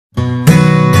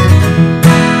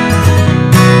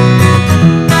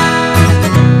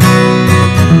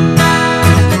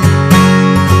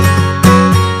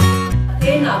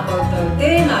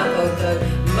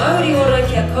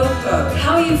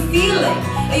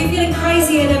you're feeling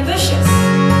crazy and ambitious.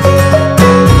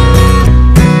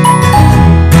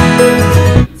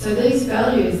 So these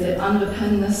values that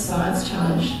underpin this science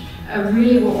challenge are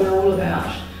really what we're all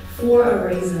about, for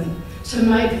a reason, to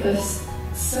make this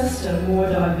system more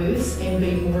diverse and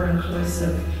be more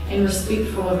inclusive and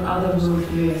respectful of other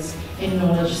worldviews and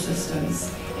knowledge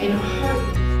systems. And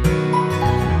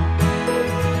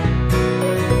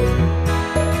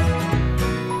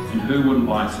who wouldn't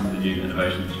like some of the new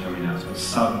innovations that are coming out? So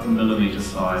sub-millimetre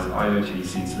size IoT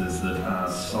sensors that are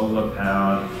solar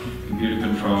powered, computer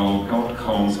controlled, got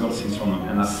comms, got a sensor on them,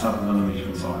 and are sub-millimetre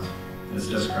in size. It's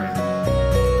just crazy.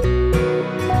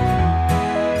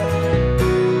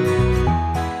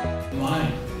 My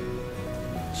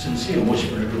sincere wish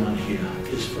for everyone here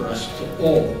is for us to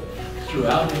all,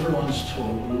 throughout everyone's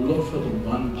talk, look for the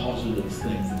one positive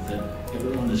thing that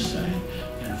everyone is saying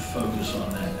and focus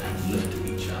on that and lift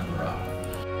each other up.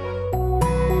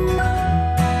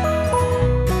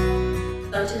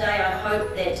 So today I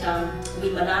hope that we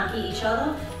manaki each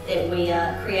other, that we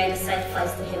create a safe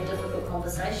place to have difficult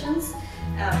conversations.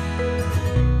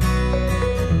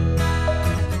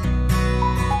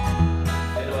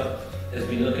 Has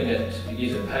been looking at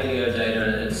using paleo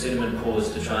data and sediment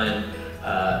cores to try and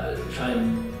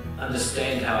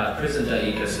understand how our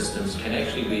present-day ecosystems can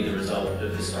actually be the result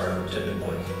of historical tipping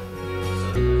points.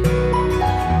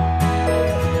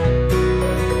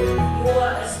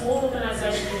 You're a small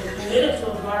organisation and you're committed to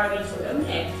environmental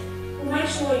impact, well, make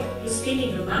sure you're spending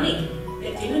your money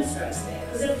that demonstrates that,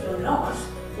 because if you're not,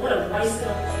 what a wasted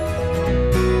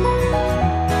opportunity.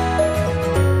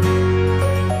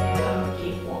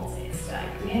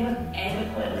 We haven't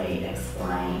adequately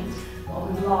explained what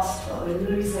we've lost, what we're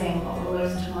losing, what we'll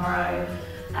lose tomorrow,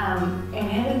 and we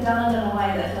haven't done it in a way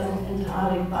that doesn't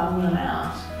entirely bum them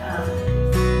out.